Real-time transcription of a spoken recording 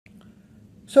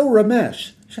So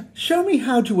Ramesh, show me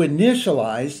how to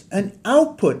initialize an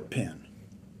output pin.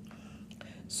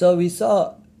 So we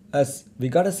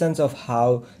got a sense of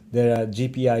how the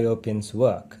GPIO pins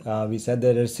work. We said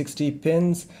there are 60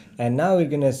 pins, and now we're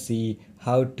going to see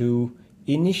how to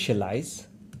initialize.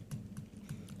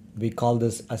 We call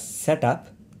this a setup.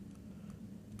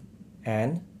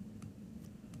 And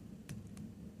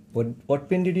what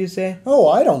pin did you say? Oh,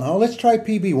 I don't know. Let's try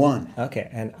PB1. Okay,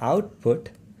 and output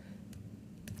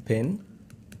pin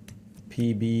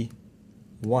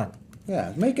PB1.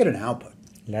 Yeah, make it an output.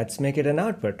 Let's make it an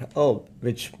output. Oh,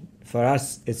 which for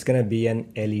us, it's going to be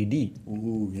an LED.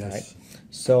 Ooh, yes. Right?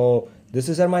 So this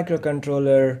is our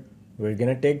microcontroller. We're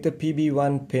going to take the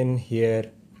PB1 pin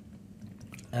here,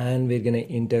 and we're going to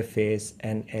interface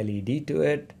an LED to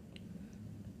it,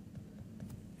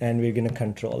 and we're going to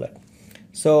control it.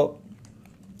 So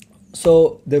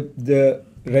the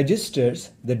registers,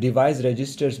 the device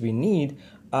registers we need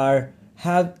are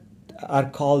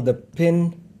called the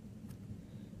pin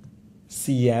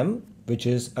CM, which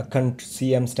is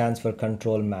CM stands for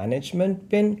control management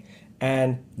pin,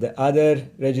 and the other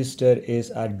register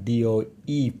is our DOE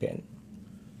pin.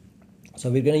 So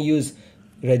we're going to use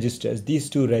registers, these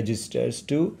two registers,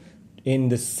 in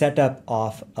the setup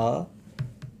of a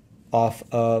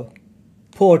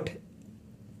port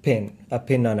pin, a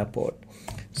pin on a port.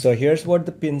 So here's what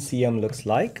the pin CM looks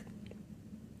like.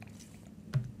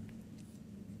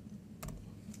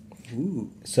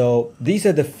 Ooh. So these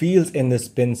are the fields in this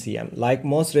pin CM. Like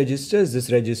most registers,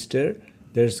 this register,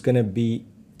 there's going to be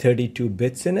 32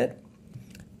 bits in it.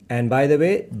 And by the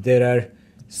way, there are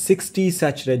 60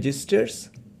 such registers,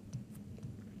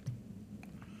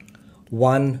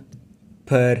 one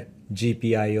per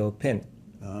GPIO pin.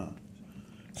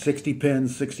 60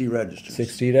 pins, 60 registers.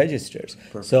 60 registers.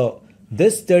 Perfect. So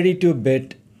this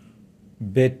 32-bit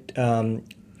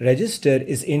register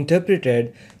is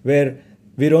interpreted where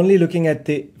we're only looking at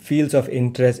the fields of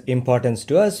importance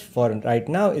to us. For right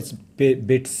now, it's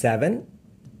bit 7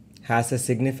 has a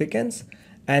significance,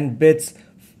 and bits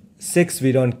 6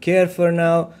 we don't care for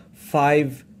now,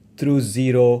 5 through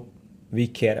 0 we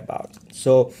care about.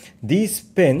 So these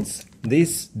pins,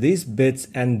 these bits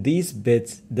and these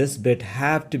bits, this bit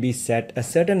have to be set a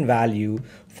certain value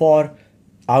for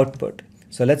output.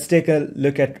 So let's take a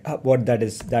look at what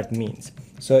that means.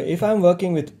 So if I'm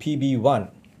working with PB1,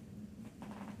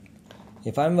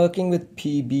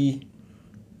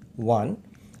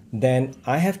 then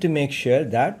I have to make sure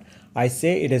that I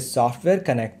say it is software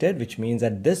connected, which means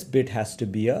that this bit has to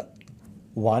be a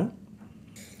 1.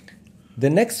 The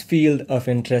next field of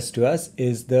interest to us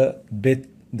is the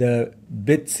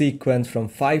bit sequence from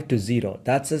 5 to 0.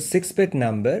 That's a 6-bit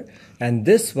number, and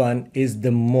this one is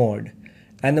the mode.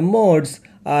 And the modes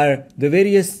are the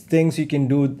various things you can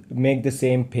do, make the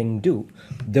same pin do.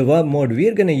 The mode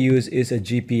we're going to use is a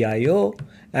GPIO,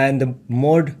 and the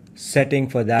mode setting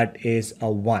for that is a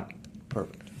 1.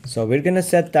 Perfect. So we're going to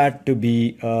set that to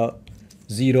be a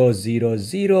 0, 0,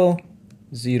 0,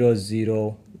 0,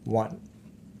 0, 1.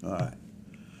 All right.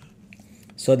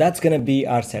 So that's going to be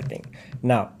our setting.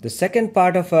 Now, the second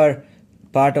part of our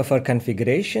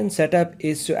configuration setup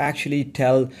is to actually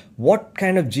tell what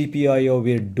kind of GPIO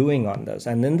we're doing on this.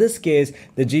 And in this case,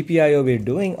 the GPIO we're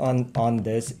doing on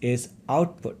this is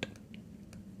output.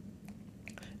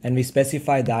 And we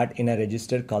specify that in a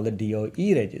register called the DOE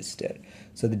register.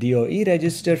 So the DOE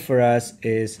register for us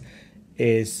is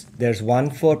there's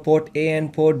one for port A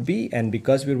and port B, and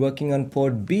because we're working on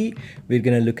port B, we're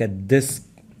going to look at this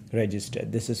register.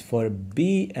 This is for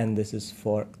B and this is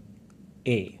for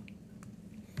A.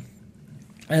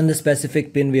 And the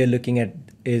specific pin we are looking at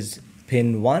is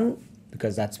pin 1,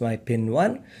 because that's my pin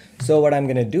 1. So what I'm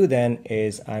going to do then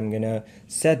is I'm going to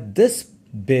set this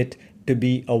bit to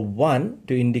be a 1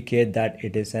 to indicate that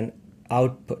it is an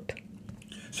output.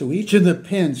 So each of the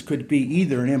pins could be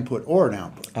either an input or an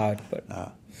output. Output.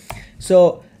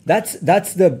 So that's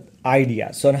the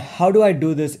idea. So how do I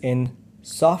do this in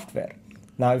software?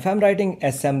 Now, if I'm writing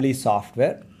assembly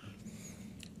software,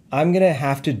 I'm going to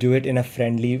have to do it in a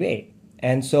friendly way.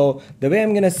 And so the way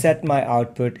I'm going to set my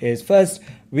output is, first,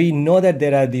 we know that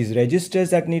there are these registers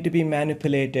that need to be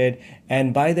manipulated.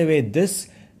 And by the way, this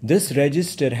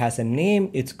register has a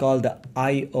name. It's called the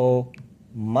IO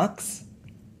mux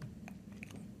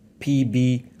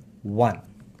PB1.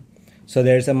 So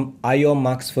there's some IO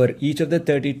mux for each of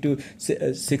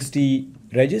the 60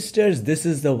 registers. This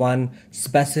is the one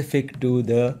specific to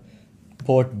the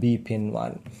port B pin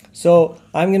 1. So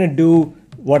I'm going to do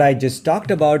what I just talked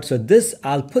about. So this,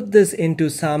 I'll put this into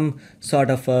some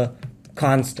sort of a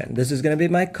constant. This is going to be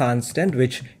my constant,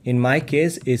 which in my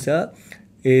case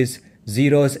is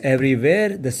zeros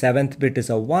everywhere. The 7th bit is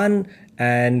a 1,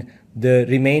 and the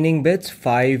remaining bits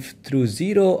 5 through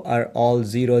 0 are all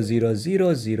 0, 0,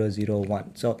 0, 0, 0,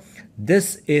 1. So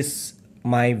this is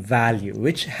my value,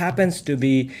 which happens to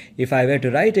be, if I were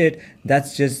to write it,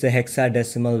 that's just the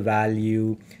hexadecimal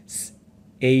value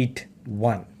 8,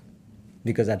 1.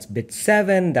 Because that's bit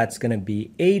 7, that's going to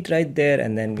be 8 right there,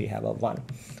 and then we have a 1.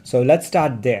 So let's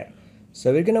start there.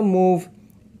 So we're going to move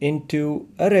into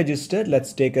a register.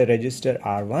 Let's take a register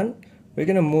R1. We're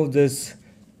going to move this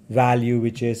value,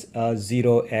 which is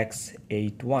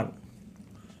 0x81.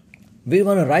 We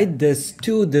want to write this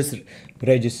to this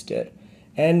register,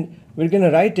 and we're going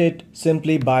to write it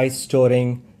simply by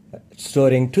storing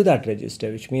to that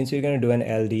register, which means we're going to do an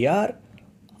LDR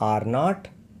R0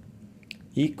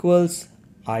 equals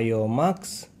IO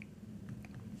mux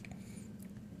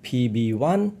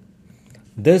PB1.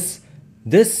 This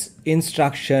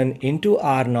instruction into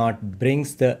R0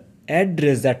 brings the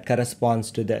address that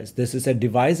corresponds to this. This is a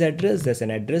device address. There's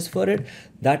an address for it.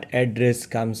 That address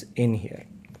comes in here.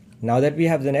 Now that we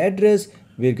have an address,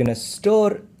 we're going to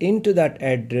store into that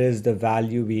address the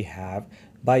value we have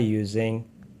by using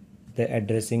the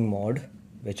addressing mode,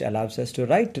 which allows us to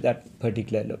write to that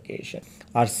particular location.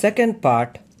 Our second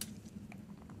part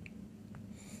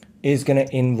is going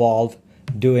to involve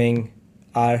doing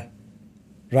our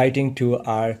writing to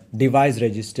our device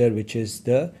register, which is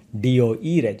the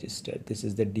DOE register. This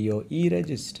is the DOE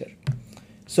register.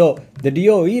 So the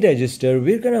DOE register,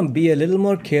 we're going to be a little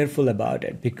more careful about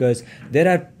it because there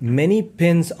are many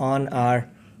pins on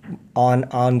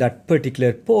that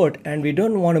particular port, and we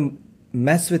don't want to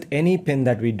mess with any pin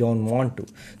that we don't want to.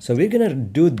 So we're going to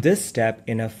do this step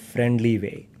in a friendly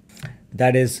way.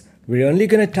 That is, we're only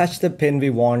going to touch the pin we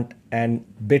want and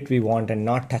bit we want and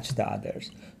not touch the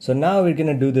others. So now we're going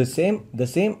to do the same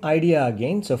idea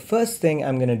again. So first thing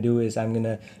I'm going to do is I'm going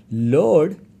to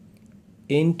load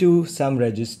into some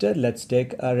register. Let's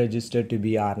take a register to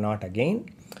be R0 again,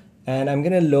 and I'm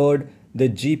going to load the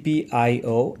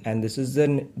GPIO, and this is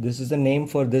the name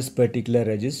for this particular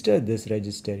register. This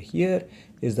register here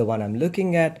is the one I'm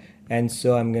looking at, and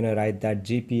so I'm going to write that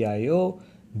GPIO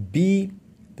B,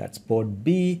 that's port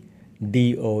B,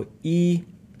 DOE,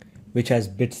 which has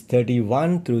bits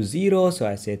 31 through 0. So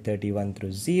I say 31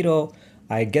 through 0.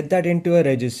 I get that into a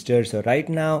register. So right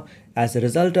now, as a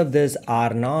result of this,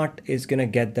 R0 is going to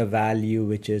get the value,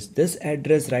 which is this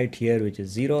address right here, which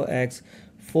is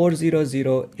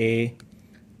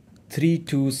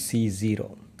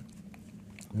 0x400A32C0.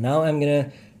 Now I'm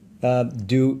going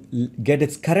to get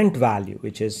its current value,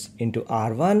 which is into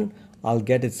R1. I'll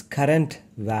get its current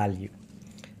value.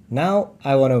 Now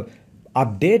I want to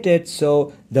update it.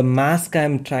 So the mask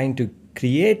I'm trying to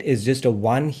create is just a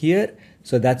 1 here.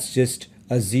 So that's just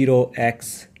a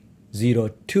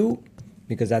 0x02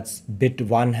 because that's bit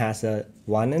 1 has a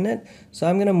 1 in it. So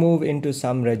I'm going to move into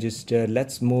some register.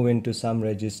 Let's move into some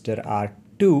register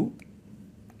R2.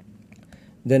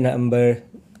 The number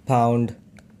pound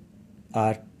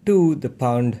R2, the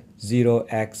pound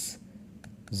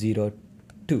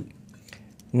 0x02.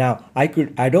 Now I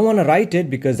don't want to write it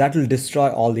because that will destroy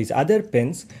all these other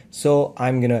pins. So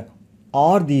I'm going to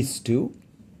OR these two,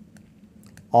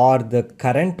 or the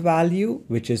current value,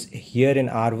 which is here in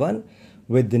R1,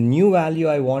 with the new value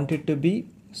I want it to be.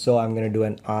 So I'm going to do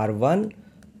an R1,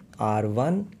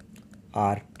 R1,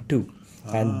 R2.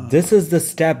 And this is the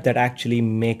step that actually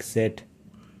makes it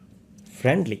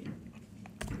friendly.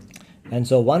 And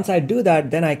so once I do that,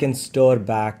 then I can store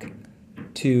back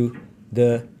to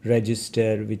the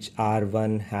register which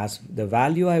R1 has the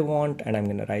value I want, and I'm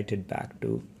going to write it back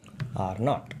to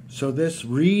R0. So this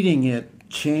reading it,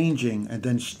 changing, and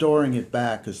then storing it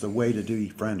back is the way to do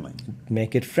friendly.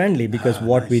 Make it friendly, because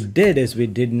what we did is we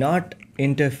did not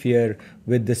interfere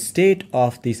with the state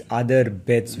of these other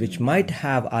bits which might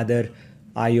have other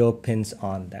IO pins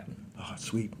on them. Oh,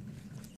 sweet.